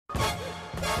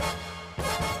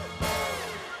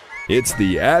It's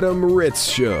the Adam Ritz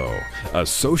Show, a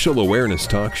social awareness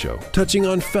talk show touching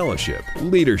on fellowship,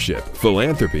 leadership,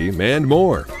 philanthropy, and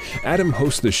more. Adam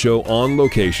hosts the show on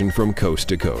location from coast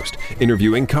to coast,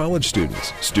 interviewing college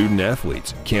students, student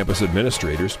athletes, campus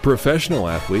administrators, professional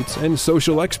athletes, and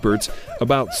social experts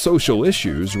about social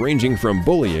issues ranging from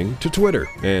bullying to Twitter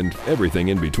and everything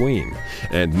in between.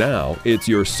 And now, it's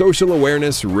your social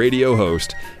awareness radio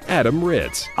host, Adam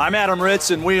Ritz. I'm Adam Ritz,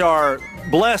 and we are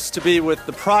blessed to be with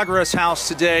the Progress House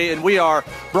today, and we are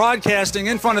broadcasting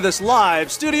in front of this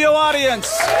live studio audience.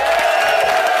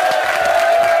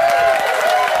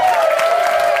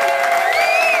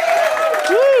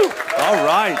 Woo! All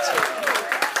right.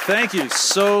 Thank you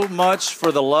so much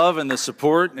for the love and the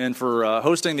support and for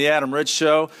hosting the Adam Ritz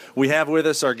Show. We have with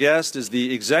us our guest is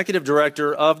the Executive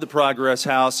Director of the Progress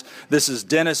House. This is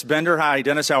Dennis Bender. Hi,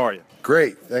 Dennis. How are you?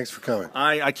 Great. Thanks for coming.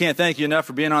 I can't thank you enough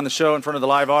for being on the show in front of the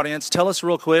live audience. Tell us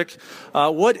real quick,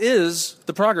 what is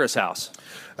the Progress House?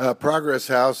 Progress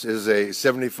House is a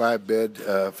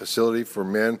 75-bed facility for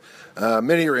men.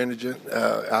 Many are indigent,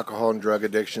 alcohol and drug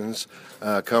addictions.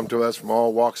 Come to us from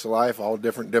all walks of life, all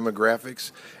different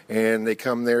demographics, and they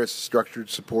come there. It's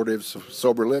structured, supportive,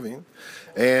 sober living,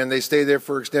 and they stay there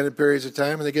for extended periods of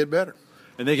time, and they get better.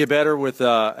 And they get better with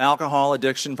alcohol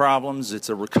addiction problems. It's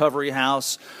a recovery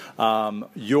house.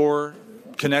 Your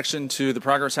connection to the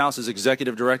Progress House as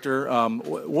Executive Director,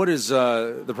 what does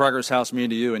the Progress House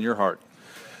mean to you in your heart?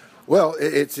 Well,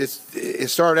 it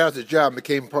started out as a job,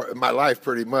 became part of my life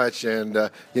pretty much, and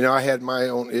I had my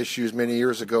own issues many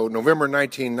years ago. November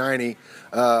 1990,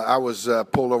 I was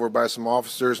pulled over by some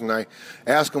officers, and I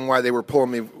asked them why they were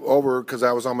pulling me over, because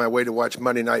I was on my way to watch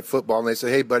Monday Night Football, and they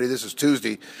said, "Hey, buddy, this is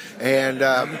Tuesday," and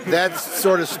that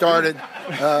sort of started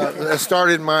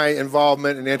my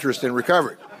involvement and interest in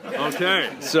recovery. Okay,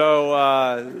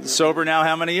 so sober now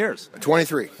how many years?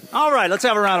 23. All right, let's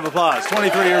have a round of applause.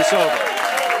 23 years sober.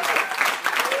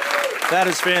 That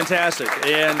is fantastic.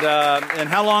 And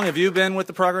how long have you been with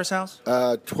the Progress House?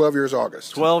 12 years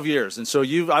August. 12 years. And so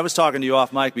I was talking to you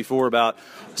off mic before about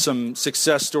some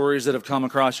success stories that have come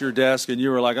across your desk, and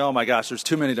you were like, oh my gosh, there's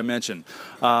too many to mention.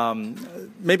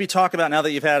 Maybe talk about, now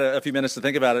that you've had a few minutes to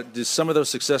think about it, do some of those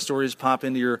success stories pop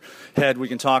into your head we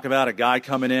can talk about? A guy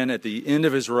coming in at the end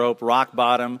of his rope, rock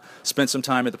bottom, spent some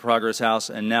time at the Progress House,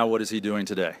 and now what is he doing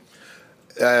today?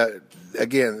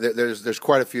 Again, there's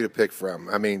quite a few to pick from.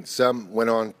 I mean, some went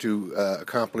on to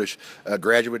accomplish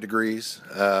graduate degrees.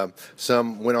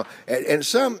 Some went on, and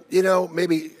some,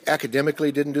 maybe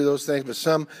academically didn't do those things, but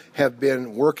some have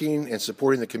been working and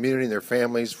supporting the community and their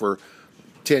families for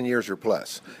 10 years or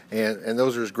plus. And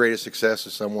those are as great a success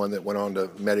as someone that went on to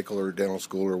medical or dental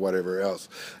school or whatever else.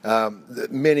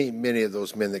 Many of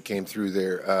those men that came through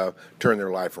there turned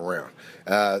their life around.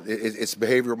 It's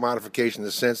behavioral modification in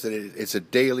the sense that it's a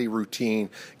daily routine,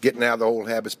 getting out of the old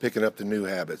habits, picking up the new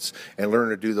habits, and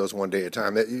learning to do those one day at a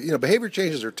time. Behavior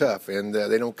changes are tough, and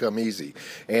they don't come easy.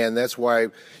 And that's why,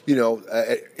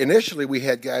 initially we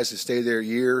had guys that stay there a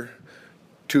year,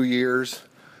 2 years,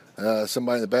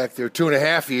 somebody in the back there,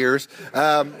 2.5 years.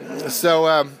 Now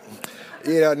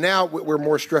we're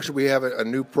more structured. We have a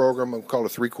new program called a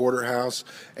three-quarter house,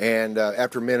 and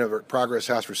after men are at Progress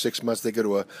House for 6 months, they go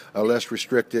to a less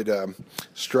restricted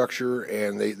structure,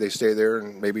 and they stay there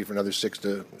and maybe for another 6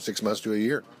 months to a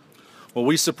year. Well,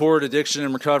 we support addiction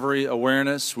and recovery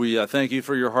awareness. We thank you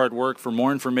for your hard work. For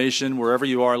more information, wherever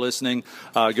you are listening,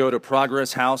 go to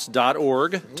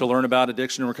progresshouse.org to learn about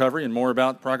addiction and recovery and more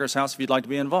about Progress House if you'd like to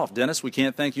be involved. Dennis, we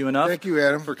can't thank you enough. Thank you,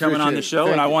 Adam. For coming on the show.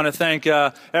 And I want to thank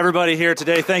everybody here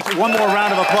today. Thank you. One more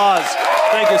round of applause.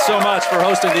 Thank you so much for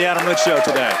hosting the Adam Ritz Show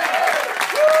today.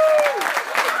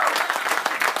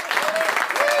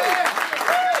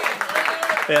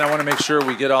 And I want to make sure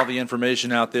we get all the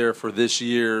information out there for this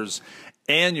year's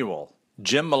annual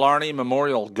Jim Malarney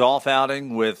Memorial Golf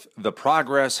Outing with the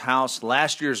Progress House.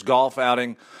 Last year's golf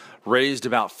outing raised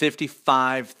about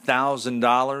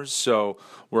 $55,000. So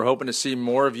we're hoping to see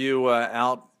more of you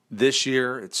out this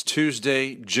year. It's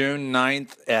Tuesday, June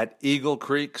 9th at Eagle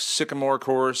Creek Sycamore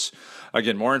Course.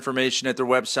 Again, more information at their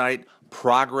website,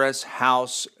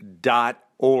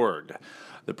 progresshouse.org.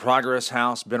 The Progress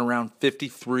House, been around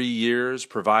 53 years,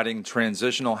 providing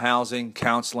transitional housing,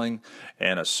 counseling,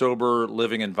 and a sober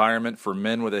living environment for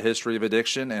men with a history of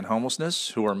addiction and homelessness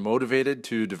who are motivated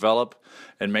to develop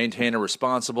and maintain a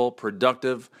responsible,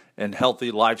 productive, and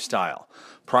healthy lifestyle.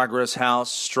 Progress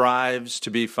House strives to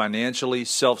be financially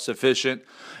self-sufficient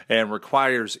and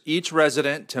requires each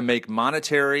resident to make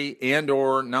monetary and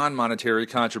or non-monetary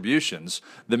contributions.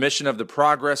 The mission of the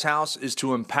Progress House is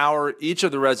to empower each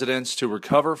of the residents to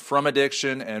recover from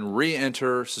addiction and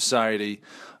re-enter society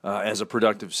as a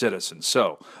productive citizen.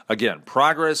 So, again,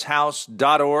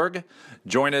 progresshouse.org.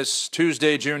 Join us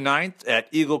Tuesday, June 9th at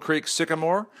Eagle Creek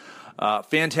Sycamore.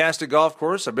 Fantastic golf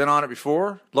course. I've been on it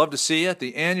before. Love to see you at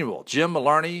the annual Jim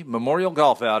Malarney Memorial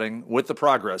Golf Outing with the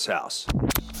Progress House.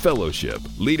 Fellowship,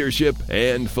 leadership,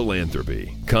 and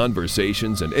philanthropy.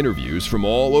 Conversations and interviews from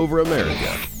all over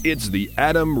America. It's the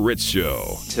Adam Ritz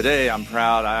Show. Today, I'm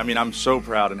proud. I'm so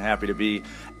proud and happy to be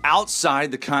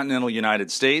outside the continental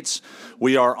United States.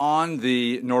 We are on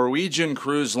the Norwegian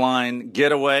Cruise Line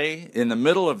Getaway in the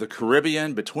middle of the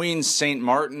Caribbean between St.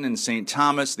 Martin and St.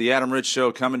 Thomas. The Adam Ritz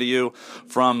Show coming to you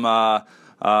from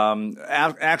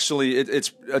actually,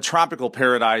 it's a tropical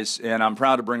paradise, and I'm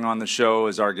proud to bring on the show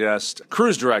as our guest,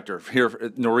 cruise director here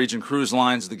at Norwegian Cruise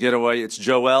Lines, The Getaway. It's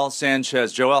Joel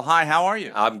Sanchez. Joel, hi, how are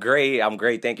you? I'm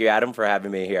great. Thank you, Adam, for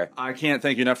having me here. I can't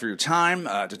thank you enough for your time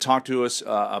to talk to us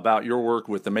about your work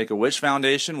with the Make-A-Wish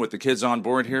Foundation, with the kids on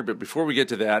board here. But before we get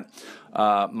to that,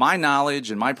 my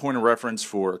knowledge and my point of reference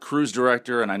for a cruise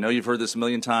director, and I know you've heard this a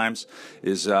million times,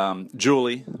 is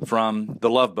Julie from the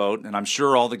Love Boat, and I'm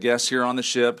sure all the guests here on the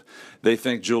ship, they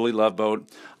think Julie Love Boat.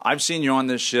 I've seen you on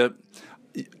this ship.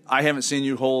 I haven't seen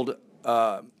you hold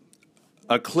a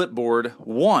clipboard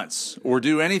once or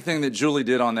do anything that Julie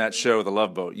did on that show, The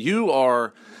Love Boat.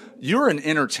 You're an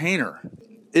entertainer.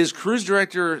 Is cruise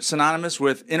director synonymous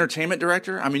with entertainment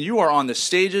director? I mean, you are on the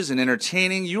stages and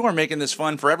entertaining. You are making this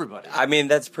fun for everybody. I mean,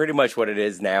 that's pretty much what it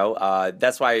is now.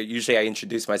 That's why usually I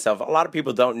introduce myself. A lot of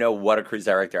people don't know what a cruise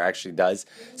director actually does.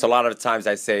 So a lot of times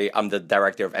I say I'm the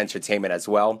director of entertainment as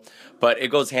well. But it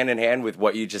goes hand in hand with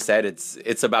what you just said.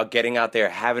 It's about getting out there,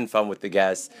 having fun with the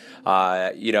guests.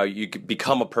 You could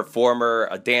become a performer,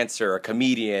 a dancer, a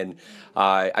comedian.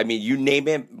 I mean, you name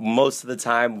it, most of the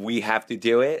time we have to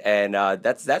do it, and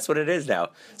that's what it is now.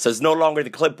 So it's no longer the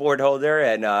clipboard holder,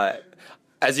 and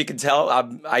as you can tell,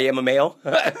 I am a male.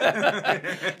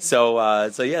 So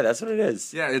yeah, that's what it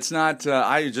is. Yeah, it's not,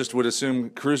 I just would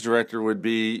assume cruise director would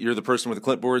be, you're the person with the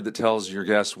clipboard that tells your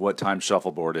guests what time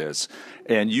shuffleboard is.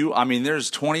 And there's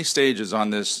 20 stages on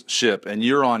this ship, and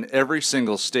you're on every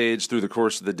single stage through the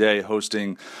course of the day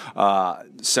hosting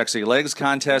Sexy Legs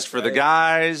contest for the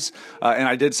guys, and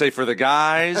I did say for the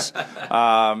guys,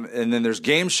 and then there's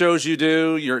game shows you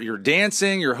do, you're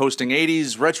dancing, you're hosting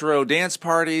 80s retro dance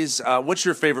parties. What's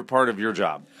your favorite part of your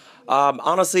job?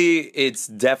 Honestly, it's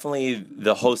definitely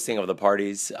the hosting of the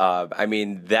parties. I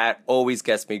mean, that always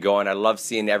gets me going. I love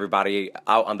seeing everybody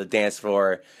out on the dance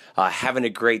floor, having a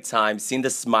great time. Seeing the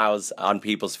smiles on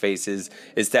people's faces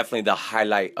is definitely the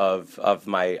highlight of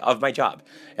my job.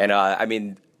 And I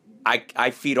mean, I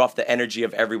feed off the energy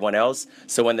of everyone else.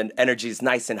 So when the energy is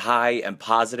nice and high and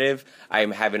positive, I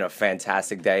am having a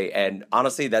fantastic day. And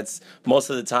honestly, that's most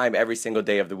of the time, every single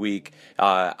day of the week,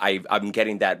 I'm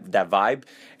getting that vibe.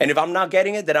 And if I'm not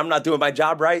getting it, then I'm not doing my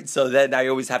job right. So then I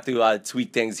always have to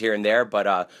tweak things here and there.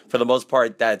 But for the most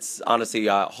part, that's honestly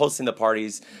hosting the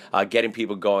parties, getting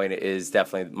people going is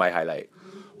definitely my highlight.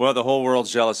 Well, the whole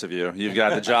world's jealous of you. You've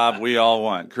got the job we all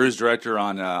want. Cruise director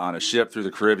on a ship through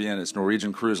the Caribbean. It's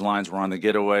Norwegian Cruise Lines. We're on the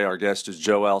Getaway. Our guest is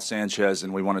Joel Sanchez,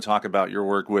 and we want to talk about your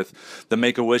work with the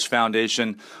Make-A-Wish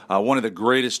Foundation, one of the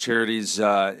greatest charities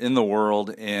in the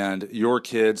world, and your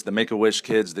kids, the Make-A-Wish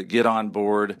kids that get on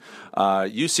board.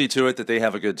 You see to it that they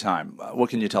have a good time.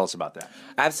 What can you tell us about that?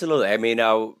 Absolutely. I mean,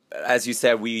 as you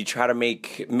said, we try to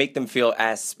make them feel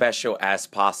as special as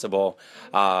possible.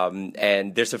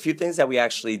 And there's a few things that we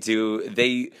actually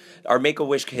do. Our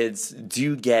Make-A-Wish kids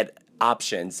do get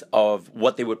options of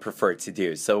what they would prefer to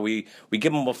do. So we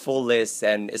give them a full list,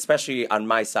 and especially on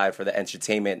my side for the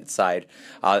entertainment side,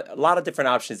 a lot of different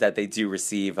options that they do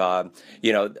receive. A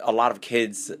lot of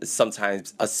kids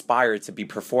sometimes aspire to be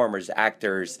performers,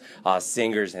 actors,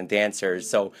 singers, and dancers.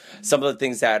 So some of the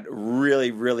things that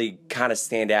really, really kind of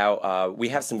stand out, we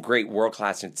have some great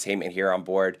world-class entertainment here on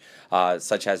board,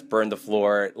 such as Burn the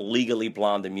Floor, Legally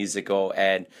Blonde, the musical,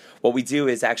 and what we do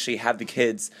is actually have the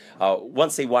kids,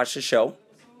 once they watch the show,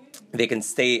 they can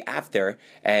stay after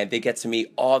and they get to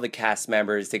meet all the cast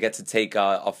members. They get to take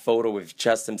a photo with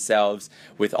just themselves,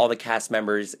 with all the cast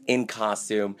members in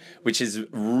costume, which is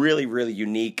really, really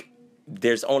unique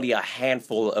there's only a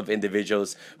handful of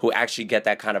individuals who actually get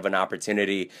that kind of an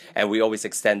opportunity, and we always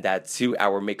extend that to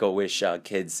our Make-A-Wish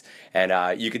kids.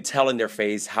 And you can tell in their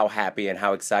face how happy and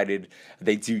how excited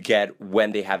they do get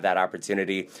when they have that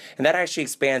opportunity. And that actually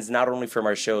expands not only from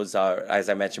our shows, as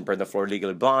I mentioned, Burn the Floor,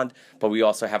 Legally Blonde, but we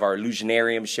also have our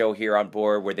Illusionarium show here on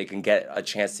board where they can get a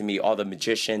chance to meet all the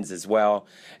magicians as well.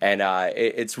 And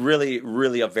it's really,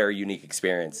 really a very unique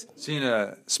experience. Seeing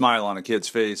a smile on a kid's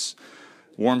face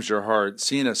warms your heart.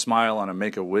 Seeing a smile on a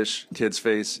Make-A-Wish kid's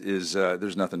face is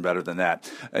there's nothing better than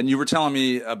that. And you were telling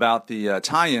me about the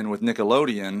tie-in with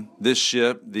Nickelodeon. This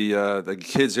ship, the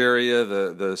kids area,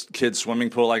 the kids swimming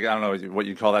pool, like I don't know what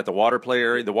you call that, the water play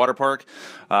area, the water park.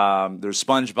 There's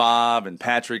SpongeBob and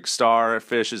Patrick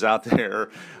Starfish is out there.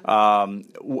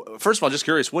 First of all, just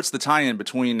curious, what's the tie-in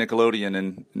between Nickelodeon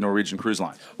and Norwegian Cruise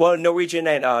Line? Well, Norwegian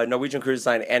Cruise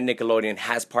Line and Nickelodeon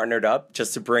has partnered up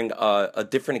just to bring a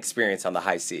different experience on the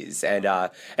high seas, and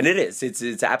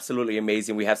it's absolutely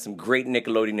amazing. We have some great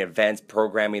Nickelodeon events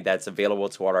programming that's available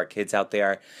to all our kids out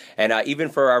there, and even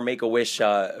for our Make-A-Wish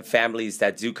families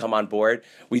that do come on board,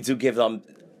 we do give them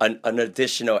an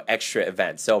additional extra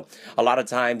event. So a lot of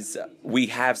times we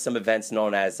have some events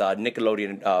known as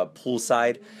Nickelodeon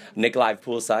Poolside, Nick Live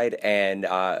Poolside, and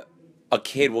a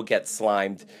kid will get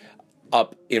slimed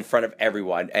up in front of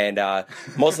everyone. And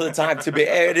most of the time,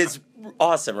 it is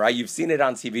awesome, right? You've seen it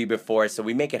on TV before, so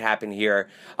we make it happen here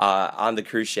on the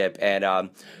cruise ship. And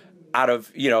out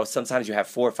of, sometimes you have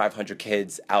 400 or 500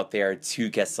 kids out there to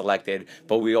get selected,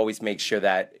 but we always make sure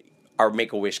that our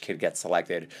Make-A-Wish kid gets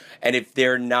selected. And if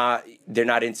they're not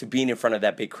into being in front of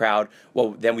that big crowd,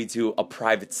 well, then we do a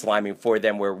private sliming for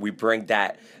them where we bring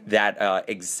that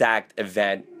exact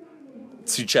event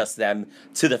to just them,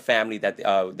 to the family that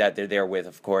they're there with,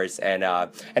 of course, and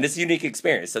it's a unique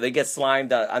experience. So they get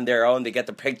slimed on their own, they get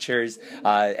the pictures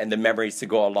and the memories to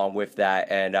go along with that.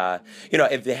 And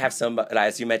if they have some,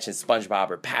 as you mentioned,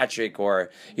 SpongeBob or Patrick, or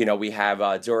we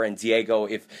have Dora and Diego.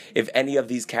 If any of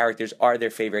these characters are their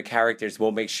favorite characters,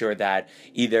 we'll make sure that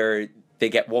either they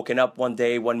get woken up one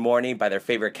morning by their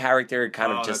favorite character,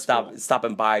 kind of just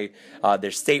stopping by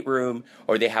their stateroom,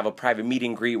 or they have a private meet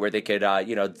and greet where they could,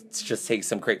 just take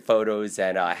some great photos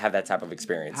and have that type of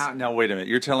experience. Now, wait a minute.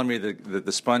 You're telling me the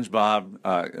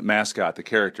SpongeBob mascot, the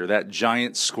character, that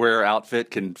giant square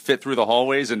outfit can fit through the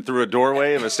hallways and through a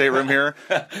doorway of a stateroom here?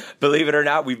 Believe it or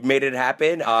not, we've made it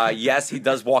happen. Yes, he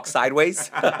does walk sideways,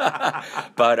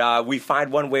 but we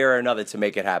find one way or another to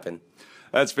make it happen.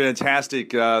 That's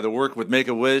fantastic. The work with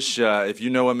Make-A-Wish. If you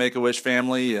know a Make-A-Wish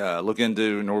family, look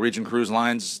into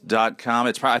NorwegianCruiseLines.com.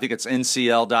 I think it's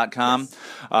NCL.com,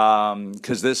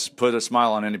 because this put a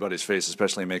smile on anybody's face,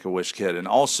 especially a Make-A-Wish kid. And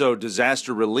also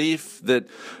disaster relief that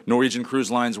Norwegian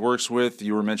Cruise Lines works with.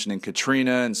 You were mentioning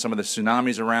Katrina and some of the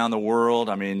tsunamis around the world.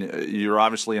 I mean, you're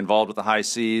obviously involved with the high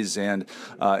seas, and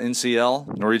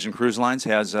NCL, Norwegian Cruise Lines,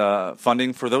 has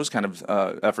funding for those kind of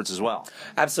efforts as well.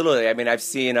 Absolutely. I mean, I've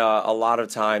seen a lot of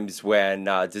times when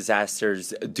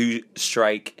disasters do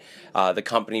strike, the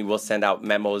company will send out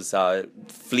memos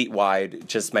fleet-wide,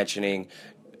 just mentioning,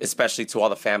 especially to all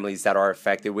the families that are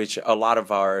affected, which a lot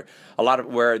of where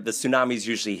the tsunamis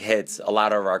usually hits, a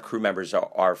lot of our crew members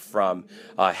are from,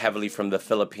 heavily from the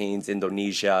Philippines,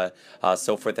 Indonesia,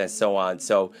 so forth and so on.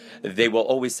 So they will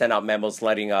always send out memos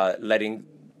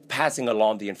passing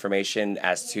along the information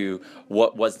as to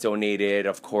what was donated.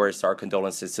 Of course, our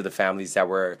condolences to the families that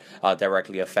were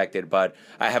directly affected. But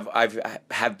I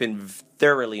have been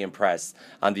thoroughly impressed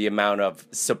on the amount of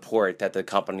support that the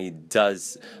company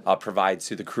does provide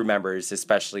to the crew members,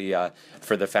 especially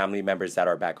for the family members that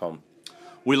are back home.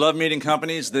 We love meeting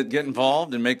companies that get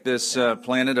involved and make this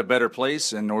planet a better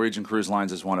place, and Norwegian Cruise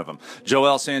Lines is one of them.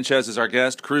 Joel Sanchez is our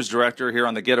guest, cruise director here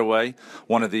on the Getaway,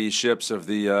 one of the ships of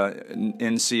the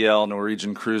NCL,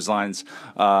 Norwegian Cruise Lines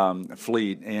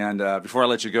fleet. And before I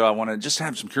let you go, I want to just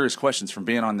have some curious questions from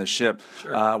being on this ship.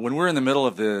 Sure. When we're in the middle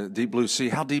of the deep blue sea,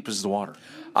 how deep is the water?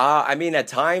 I mean, at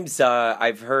times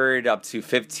I've heard up to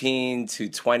 15 to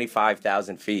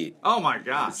 25,000 feet. Oh my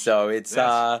gosh! So it's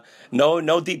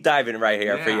no deep diving right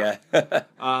here for you.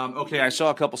 Okay, I saw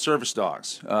a couple service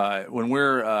dogs. When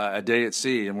we're a day at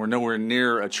sea and we're nowhere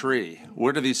near a tree,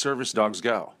 where do these service dogs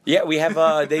go? Yeah, we have.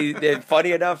 They're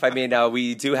funny enough. I mean,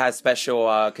 we do have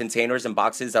special containers and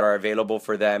boxes that are available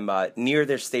for them near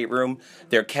their stateroom.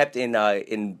 They're kept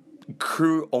in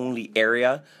crew only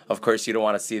area. Of course, you don't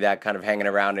want to see that kind of hanging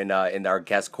around in our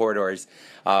guest corridors.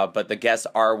 But the guests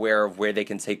are aware of where they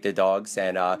can take their dogs.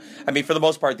 And I mean, for the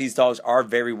most part, these dogs are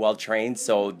very well trained,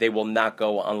 so they will not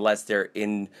go unless they're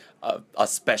in a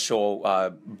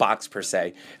special box per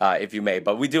se, if you may.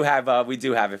 But we do have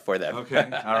it for them. Okay,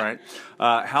 all right.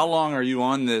 How long are you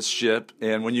on this ship?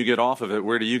 And when you get off of it,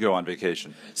 where do you go on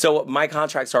vacation? So my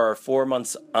contracts are 4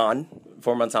 months on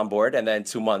board, and then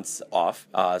 2 months off.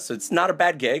 So it's not a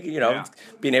bad gig, Yeah.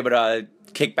 being able to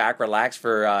kick back, relax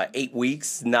for 8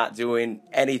 weeks, not doing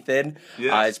anything.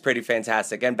 Yes. It's pretty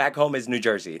fantastic. And back home is New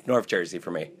Jersey, North Jersey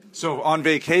for me. So on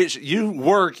vacation, you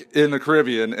work in the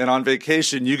Caribbean, and on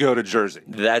vacation, you go to Jersey.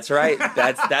 That's right.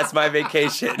 That's my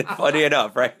vacation. Funny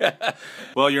enough, right?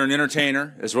 Well, you're an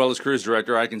entertainer as well as cruise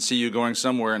director. I can see you going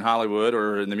somewhere in Hollywood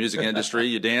or in the music industry.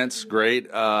 You dance, great.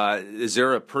 Is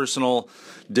there a personal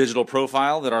digital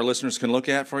profile that our listeners can look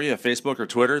at for you, Facebook or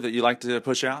Twitter, that you like to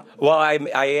push out? Well,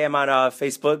 I am on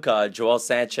Facebook, Joel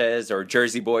Sanchez or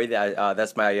Jersey Boy.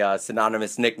 That's my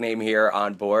synonymous nickname here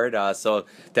on board. So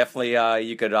definitely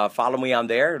you could follow me on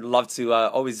there. Love to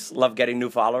always love getting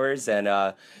new followers and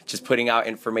just putting out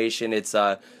information. It's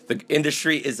the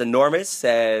industry is enormous,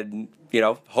 and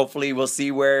hopefully we'll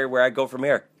see where I go from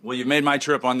here. Well, you've made my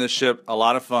trip on this ship a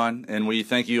lot of fun, and we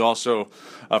thank you also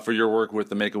for your work with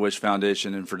the Make-A-Wish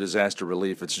Foundation and for disaster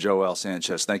relief. It's Joel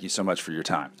Sanchez. Thank you so much for your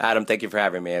time. Adam, thank you for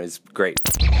having me. It was great.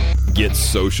 Get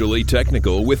socially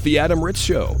technical with The Adam Ritz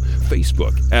Show.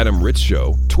 Facebook, Adam Ritz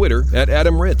Show. Twitter,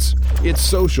 @Adam Ritz. It's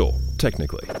social,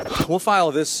 technically. We'll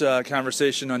file this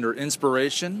conversation under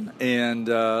inspiration and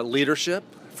leadership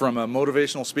from a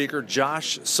motivational speaker.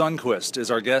 Josh Sundquist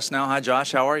is our guest now. Hi,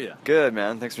 Josh. How are you? Good,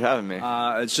 man. Thanks for having me.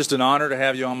 It's just an honor to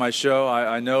have you on my show.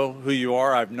 I know who you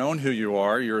are. I've known who you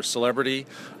are. You're a celebrity,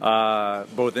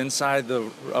 both inside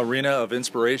the arena of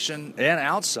inspiration and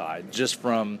outside, just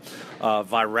from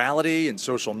virality and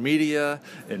social media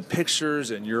and pictures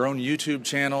and your own YouTube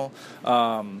channel.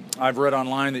 I've read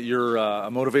online that you're a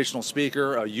motivational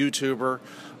speaker, a YouTuber,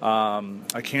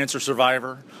 a cancer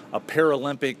survivor, a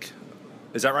Paralympic.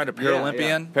 Is that right? A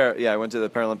Paralympian? Yeah, I went to the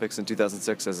Paralympics in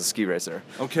 2006 as a ski racer.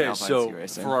 Okay, Alpine so ski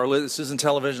racing. for this isn't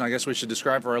television. I guess we should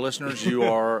describe for our listeners. You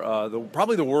are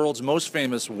probably the world's most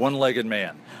famous one-legged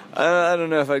man. I don't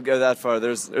know if I'd go that far.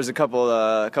 There's a couple,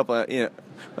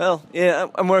 Well, yeah,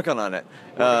 I'm working on it.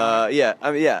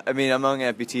 I mean, among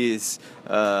amputees.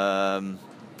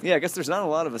 I guess there's not a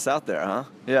lot of us out there, huh?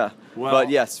 Yeah. Well, but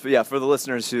yes, for the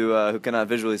listeners who cannot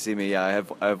visually see me, I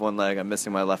have one leg. I'm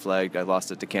missing my left leg. I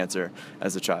lost it to cancer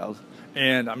as a child.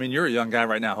 And I mean, you're a young guy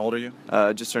right now. How old are you?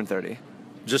 Just turned 30.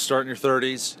 Just starting your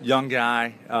 30s, young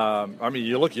guy. I mean,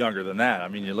 you look younger than that. I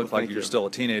mean, you look like you're still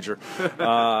a teenager.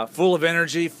 Full of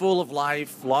energy, full of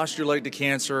life, lost your leg to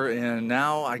cancer, and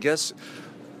now I guess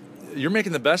you're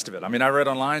making the best of it. I mean, I read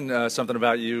online something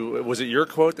about you. Was it your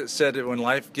quote that said that when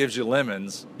life gives you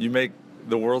lemons, you make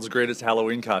the world's greatest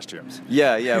Halloween costumes?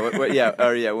 When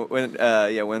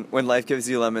life gives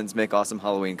you lemons, make awesome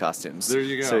Halloween costumes. There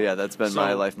you go. So yeah, that's been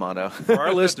my life motto. For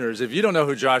our listeners, if you don't know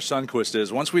who Josh Sundquist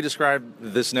is, once we describe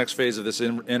this next phase of this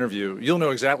interview, you'll know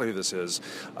exactly who this is.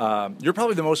 You're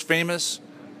probably the most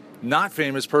not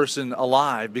famous person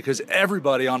alive, because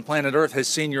everybody on planet Earth has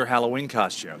seen your Halloween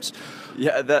costumes.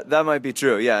 Yeah, that might be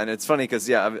true. Yeah, and it's funny because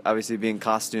obviously being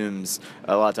costumes,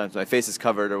 a lot of times my face is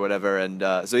covered or whatever, and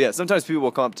sometimes people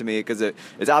will come up to me because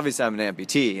it's obvious I'm an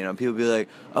amputee. People be like,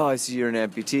 "Oh, I see you're an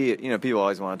amputee." People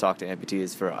always want to talk to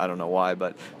amputees for I don't know why,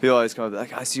 but people always come up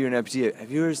like, "I see you're an amputee. Have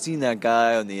you ever seen that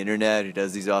guy on the internet who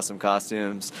does these awesome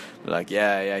costumes?" They're like,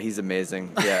 yeah, he's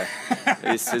amazing. Yeah,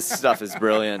 his stuff is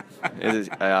brilliant.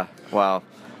 Wow.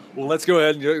 Well, let's go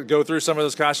ahead and go through some of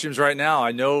those costumes right now.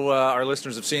 I know our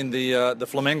listeners have seen the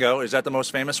flamingo. Is that the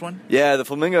most famous one? Yeah, the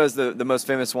flamingo is the most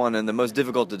famous one and the most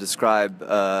difficult to describe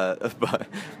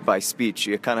by speech.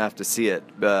 You kind of have to see it.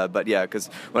 But yeah, because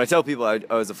when I tell people I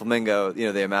was a flamingo,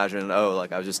 they imagine,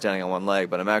 like I was just standing on one leg.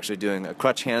 But I'm actually doing a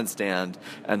crutch handstand,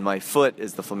 and my foot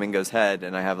is the flamingo's head,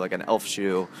 and I have like an elf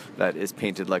shoe that is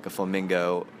painted like a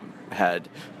flamingo head.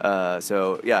 I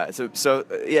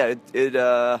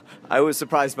was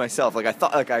surprised myself. Like I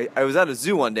thought, like I was at a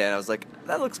zoo one day and I was like,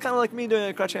 that looks kind of like me doing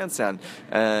a crutch handstand.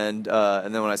 And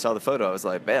then when I saw the photo, I was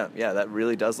like, bam, yeah, that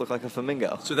really does look like a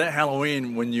flamingo. So that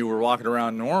Halloween, when you were walking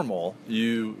around normal,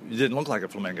 you didn't look like a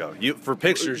flamingo. For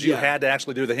pictures, you had to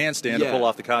actually do the handstand to pull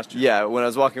off the costume. Yeah, when I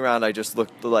was walking around, I just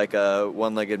looked like a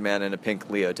one-legged man in a pink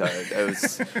leotard.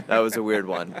 That was a weird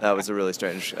one. That was a really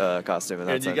strange costume.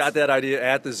 And you got that idea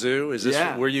at the zoo. too? Is this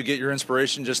where you get your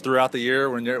inspiration just throughout the year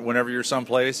whenever you're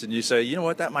someplace and you say, you know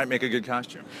what, that might make a good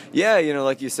costume? Yeah,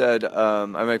 like you said, I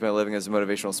make my living as a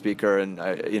motivational speaker, and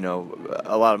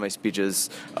a lot of my speeches,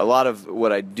 a lot of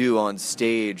what I do on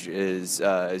stage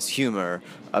is humor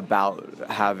about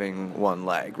having one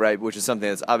leg, right? Which is something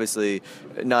that's obviously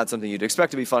not something you'd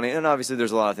expect to be funny, and obviously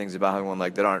there's a lot of things about having one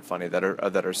leg that aren't funny, that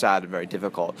are sad and very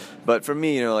difficult. But for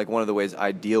me, like one of the ways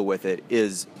I deal with it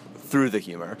is through the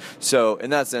humor. So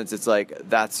in that sense, it's like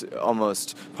that's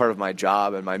almost part of my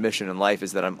job and my mission in life,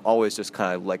 is that I'm always just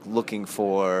kind of like looking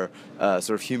for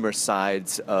sort of humor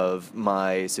sides of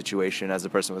my situation as a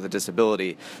person with a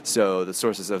disability. So the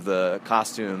sources of the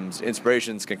costumes,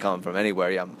 inspirations can come from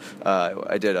anywhere. Yeah,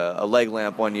 I did a leg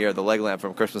lamp one year, the leg lamp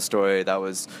from Christmas Story. That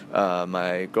was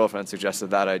my girlfriend suggested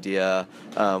that idea.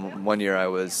 One year I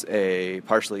was a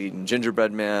partially eaten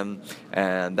gingerbread man,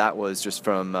 and that was just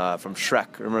from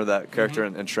Shrek. Remember that character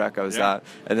in Shrek? I was that.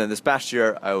 And then this past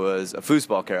year I was a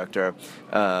foosball character,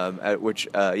 at which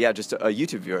just a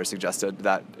YouTube viewer suggested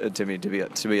that to me to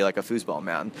be like a foosball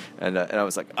man, and I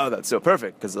was like, oh, that's so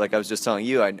perfect, because like I was just telling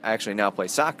you, I actually now play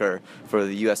soccer for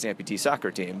the U.S. amputee soccer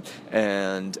team,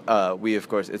 and we, of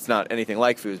course, it's not anything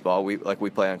like foosball. We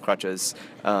play on crutches,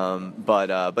 but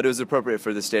it was appropriate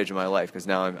for this stage of my life, because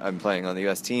now I'm playing on the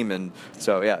U.S. team, and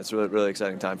so yeah, it's a really, really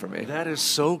exciting time for me. That is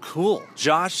so cool.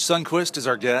 Josh Sundquist is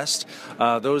our guest.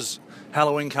 Those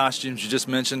Halloween costumes you just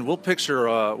mentioned, we'll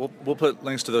put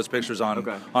links to those pictures on the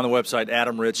website,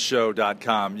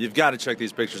 adamritzshow.com. You've got to check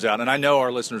these pictures out, and I know our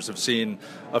listeners have seen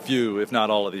a few, if not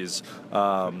all of these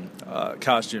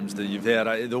costumes that you've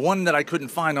had. The one that I couldn't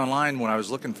find online when I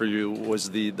was looking for you was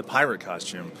the pirate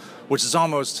costume, which is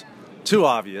almost too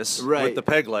obvious with the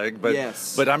peg leg,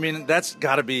 but I mean, that's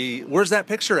got to be, where's that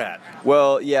picture at?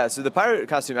 Well, yeah, so the pirate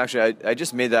costume, actually, I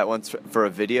just made that once for a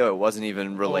video. It wasn't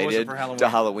even related to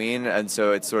Halloween, and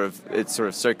so it's sort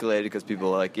of circulated, because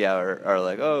people are like,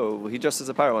 oh, he dressed as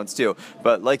a pirate once too.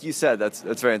 But like you said, that's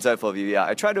very insightful of you. Yeah,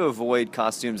 I try to avoid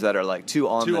costumes that are like too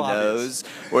on the nose,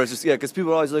 where it's just, because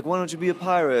people are always like, why don't you be a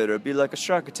pirate, or be like a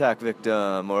shark attack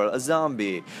victim, or a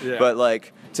zombie? Yeah. But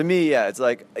like, to me, it's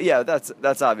like,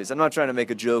 that's obvious. I'm not trying to make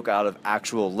a joke out of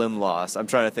actual limb loss. I'm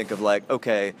trying to think of like,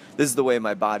 okay, this is the way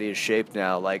my body is shaped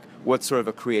now. Like, what sort of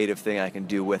a creative thing I can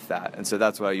do with that? And so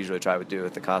that's what I usually try to do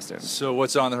with the costumes. So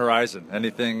what's on the horizon?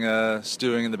 Anything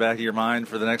stewing in the back of your mind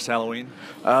for the next Halloween?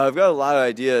 I've got a lot of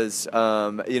ideas.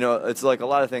 It's like a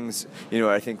lot of things,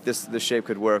 I think this shape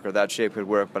could work, or that shape could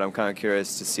work, but I'm kind of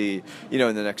curious to see,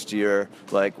 in the next year,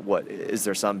 like, what is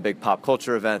there some big pop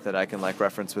culture event that I can like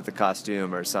reference with the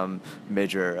costume, or some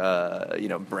major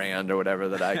brand or whatever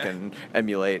that I can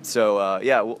emulate. So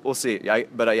we'll see.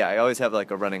 I always have like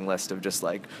a running list of just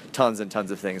like tons and tons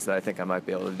of things that I think I might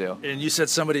be able to do. And you said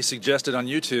somebody suggested on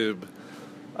YouTube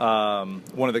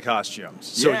one of the costumes.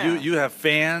 So you have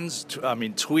fans,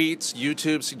 tweets,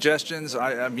 YouTube suggestions,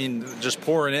 I mean, just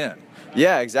pouring in.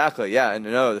 Yeah, exactly. Yeah, and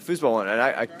no, the foosball one, and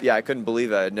I couldn't believe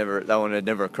that one had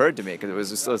never occurred to me,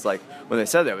 because it was like, when they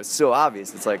said that, it was so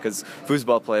obvious. It's like, because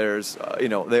foosball players,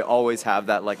 they always have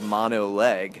that like mono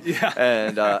leg,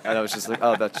 and I was just like,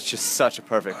 oh, that's just such a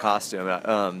perfect costume.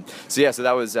 So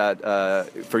that was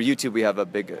for YouTube. We have a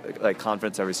big like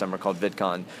conference every summer called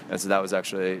VidCon, and so that was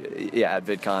actually at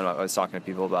VidCon. I was talking to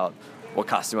people about what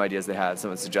costume ideas they had.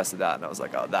 Someone suggested that, and I was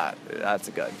like, oh, that's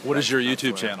a good. What is your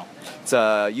YouTube channel? It's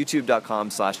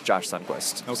youtube.com/Josh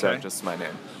Sundquist. Okay. So just my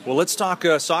name. Well, let's talk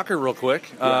soccer real quick.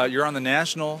 You're on the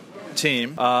national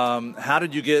team. How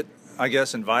did you get, I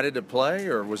guess, invited to play,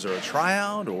 or was there a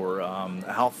tryout, or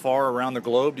how far around the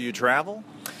globe do you travel?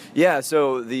 Yeah,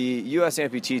 so the U.S.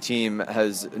 amputee team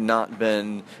has not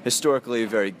been historically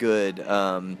very good.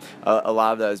 A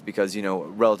lot of that is because,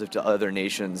 relative to other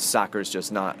nations, soccer is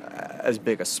just not as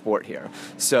big a sport here.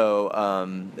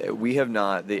 So we have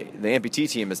not, the amputee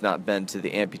team has not been to the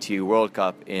Amputee World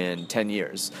Cup in 10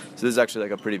 years. So this is actually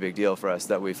like a pretty big deal for us,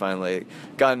 that we finally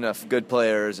got enough good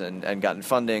players and gotten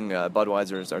funding.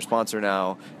 Budweiser is our sponsor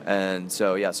now. And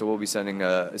so we'll be sending, we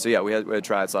had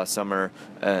tryouts last summer,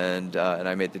 and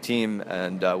I made the team,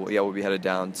 and we'll be headed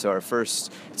down. So our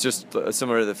first, it's just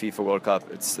similar to the FIFA World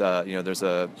Cup. It's there's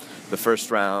the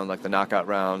first round, like the knockout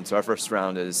round. So our first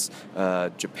round is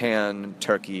Japan,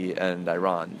 Turkey, and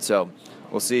Iran. So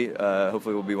we'll see.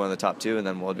 Hopefully we'll be one of the top two, and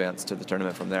then we'll advance to the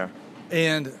tournament from there.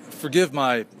 And forgive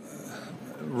my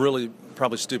really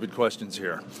probably stupid questions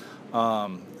here.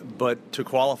 But to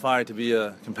qualify to be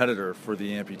a competitor for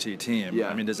the amputee team, Yeah.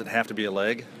 I mean, does it have to be a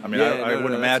leg? I mean, Yeah, I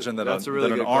wouldn't imagine that that's a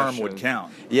really an good arm question. would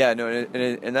count. Yeah, no,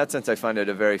 in that sense, I find it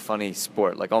a very funny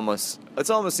sport. Like, it almost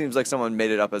seems like someone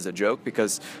made it up as a joke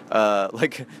because,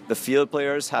 like, the field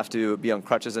players have to be on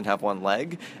crutches and have one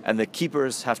leg, and the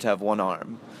keepers have to have one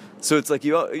arm. So it's like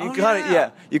you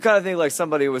kind of think like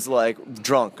somebody was like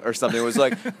drunk or something. It was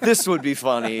like, this would be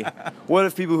funny. What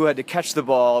if people who had to catch the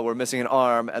ball were missing an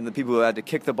arm, and the people who had to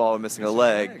kick the ball were missing a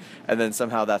leg, and then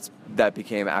somehow that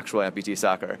became actual amputee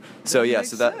soccer. So yeah,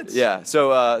 so that sense. yeah,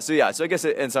 so I guess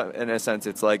in a sense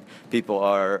it's like people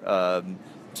are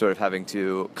sort of having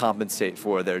to compensate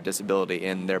for their disability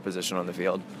in their position on the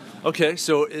field. Okay,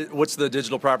 so what's the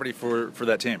digital property for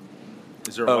that team?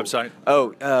 Is there a website?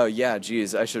 Yeah,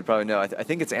 geez, I should probably know. I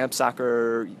think it's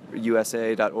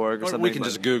ampsoccerusa.org or something. We can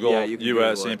just Google you can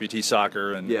U.S. Google it. amputee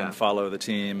soccer and follow the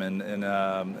team. And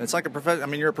it's like I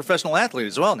mean, you're a professional athlete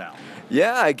as well now.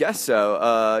 Yeah, I guess so.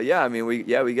 I mean, we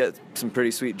get some pretty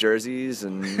sweet jerseys,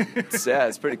 and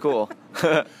it's pretty cool.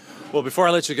 Well, before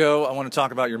I let you go, I want to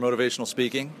talk about your motivational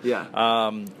speaking.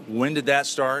 Yeah. When did that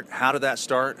start? How did that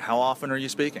start? How often are you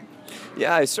speaking?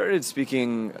 Yeah, I started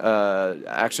speaking,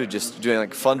 actually just doing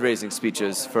like fundraising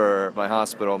speeches for my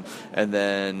hospital. And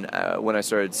then when I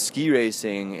started ski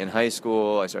racing in high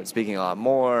school, I started speaking a lot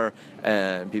more,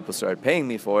 and people started paying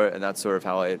me for it. And that's sort of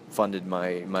how I funded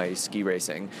my ski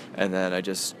racing. And then I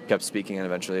just kept speaking, and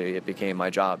eventually it became my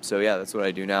job. So yeah, that's what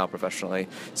I do now professionally.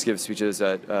 Just give speeches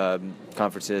at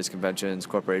conferences, conventions,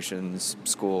 corporations,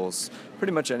 schools,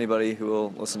 pretty much anybody who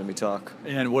will listen to me talk.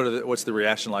 And what's the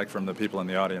reaction like from the people in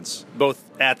the audience, both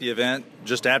at the event,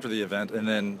 just after the event, and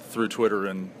then through Twitter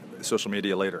and social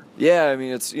media later? Yeah, I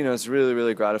mean, it's really,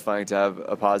 really gratifying to have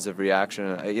a positive reaction.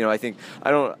 I think I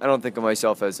don't think of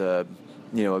myself as a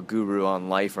guru on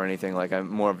life or anything. Like, I'm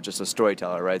more of just a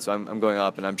storyteller, right? So I'm going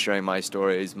up and I'm sharing my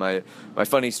stories, my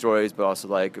funny stories, but also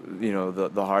like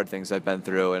the hard things I've been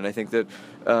through. And I think that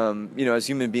as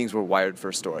human beings, we're wired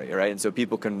for story, right? And so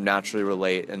people can naturally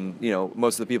relate. And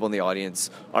most of the people in the audience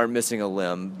aren't missing a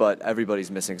limb, but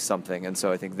everybody's missing something. And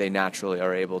so I think they naturally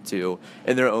are able to,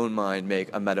 in their own mind,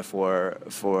 make a metaphor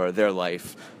for their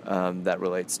life that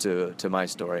relates to my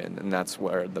story, and that's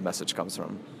where the message comes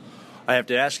from. I have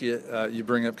to ask you, you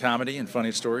bring up comedy and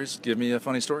funny stories. Give me a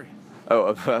funny story.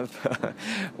 Oh,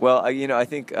 well, I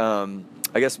think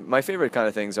I guess my favorite kind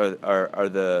of things are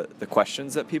the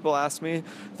questions that people ask me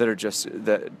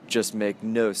that just make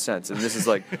no sense, and this is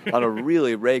like on a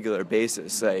really regular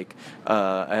basis. Like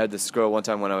I had this girl one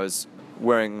time when I was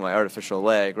wearing my artificial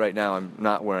leg. Right now I'm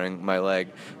not wearing my leg,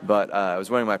 but I was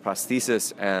wearing my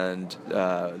prosthesis, and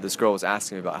this girl was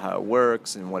asking me about how it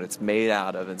works and what it's made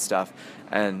out of and stuff,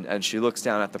 and she looks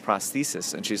down at the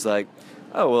prosthesis and she's like,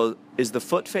 oh, well, is the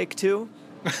foot fake too?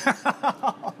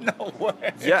 No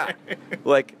way. Yeah,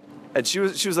 like, and she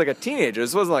was like a teenager.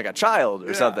 This wasn't like a child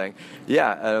or something.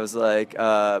 Yeah, and I was like,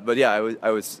 but yeah,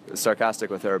 I was sarcastic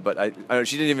with her, but I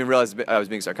she didn't even realize I was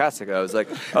being sarcastic. I was like,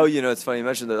 oh, it's funny you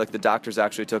mentioned that. Like, the doctors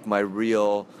actually took my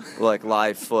real like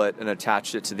live foot and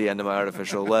attached it to the end of my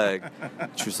artificial leg.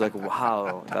 She was like,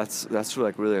 wow, that's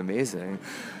like really amazing.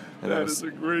 And That is a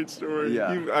great story.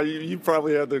 Yeah. You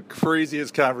probably had the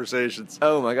craziest conversations.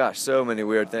 Oh my gosh, so many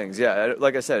weird things. Yeah,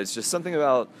 like I said, it's just something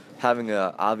about having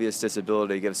an obvious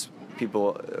disability gives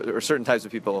people, or certain types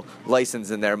of people,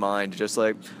 license in their mind to just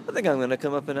like, I think I'm going to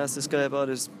come up and ask this guy about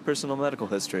his personal medical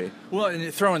history. Well, and you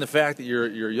throw in the fact that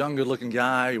you're a young, good-looking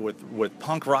guy with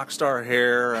punk rock star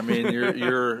hair. I mean,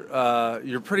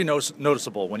 you're pretty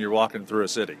noticeable when you're walking through a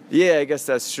city. Yeah, I guess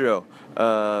that's true.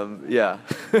 Yeah,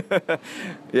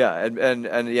 yeah,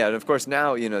 and yeah, and of course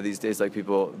now these days, like,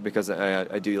 people, because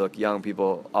I do look young,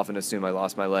 people often assume I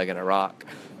lost my leg in Iraq,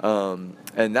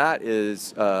 and that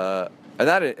is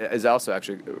also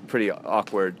actually pretty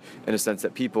awkward in a sense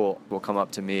that people will come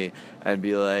up to me and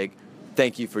be like,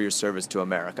 thank you for your service to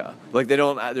America. Like,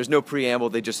 there's no preamble.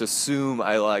 They just assume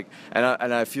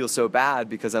and I feel so bad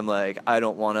because I'm like, I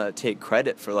don't want to take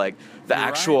credit for like the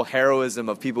actual heroism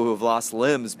of people who have lost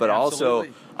limbs, but also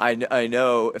I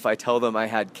know if I tell them I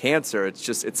had cancer, it's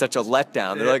such a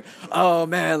letdown. They're like, oh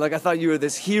man, like I thought you were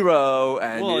this hero,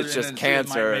 and it's just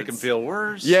cancer. It might make them feel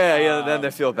worse. Yeah, then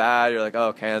they feel bad. You're like,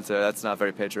 oh, cancer, that's not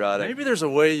very patriotic. Maybe there's a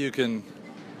way you can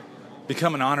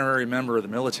become an honorary member of the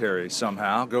military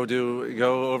somehow. Go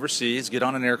overseas, get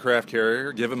on an aircraft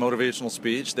carrier, give a motivational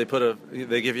speech.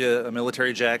 They give you a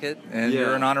military jacket, and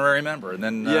you're an honorary member. And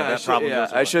then that problem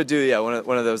goes away. I should do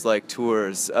one of those like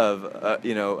tours of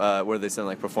where they send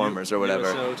like performers or whatever.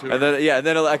 And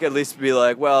then I could at least be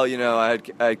like, well, I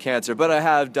had cancer, but I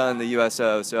have done the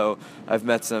USO, so I've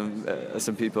met some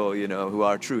people who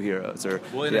are true heroes.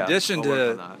 In addition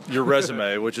to your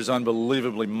resume, which is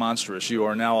unbelievably monstrous, you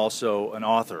are now also an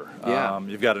author.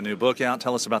 You've got a new book out.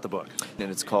 Tell us about the book. And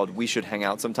it's called We Should Hang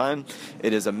Out Sometime.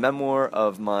 It is a memoir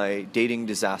of my dating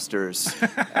disasters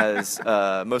as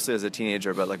mostly as a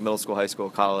teenager, but like middle school, high school,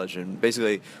 college. And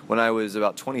basically when I was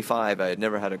about 25, I had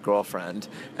never had a girlfriend,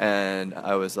 and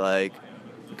I was like,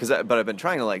 but I've been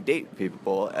trying to like date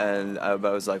people, and I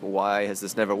was like, why has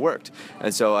this never worked?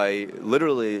 And so I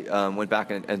literally went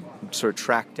back and sort of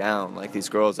tracked down like these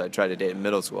girls I tried to date in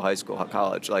middle school, high school,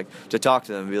 college, like to talk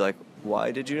to them and be like,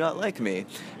 why did you not like me?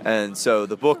 And so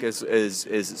the book is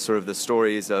sort of the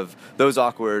stories of those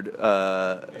awkward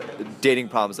dating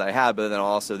problems that I had, but then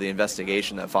also the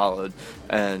investigation that followed,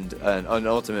 and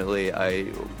ultimately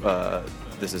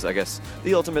this is, I guess,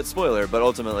 the ultimate spoiler, but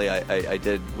ultimately I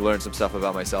did learn some stuff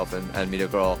about myself and meet a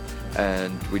girl,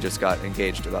 and we just got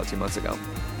engaged about 2 months ago.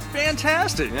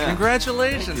 Fantastic. Yeah.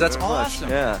 Congratulations. That's awesome.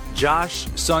 Yeah. Josh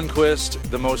Sundquist,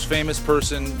 the most famous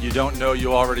person you don't know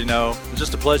you already know. It's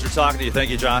just a pleasure talking to you. Thank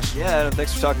you, Josh. Yeah,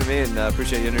 thanks for talking to me, and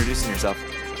appreciate you introducing yourself.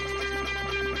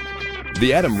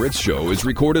 The Adam Ritz Show is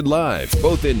recorded live,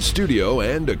 both in studio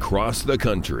and across the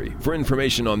country. For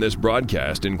information on this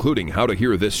broadcast, including how to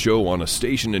hear this show on a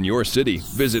station in your city,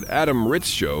 visit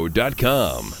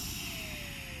adamritzshow.com.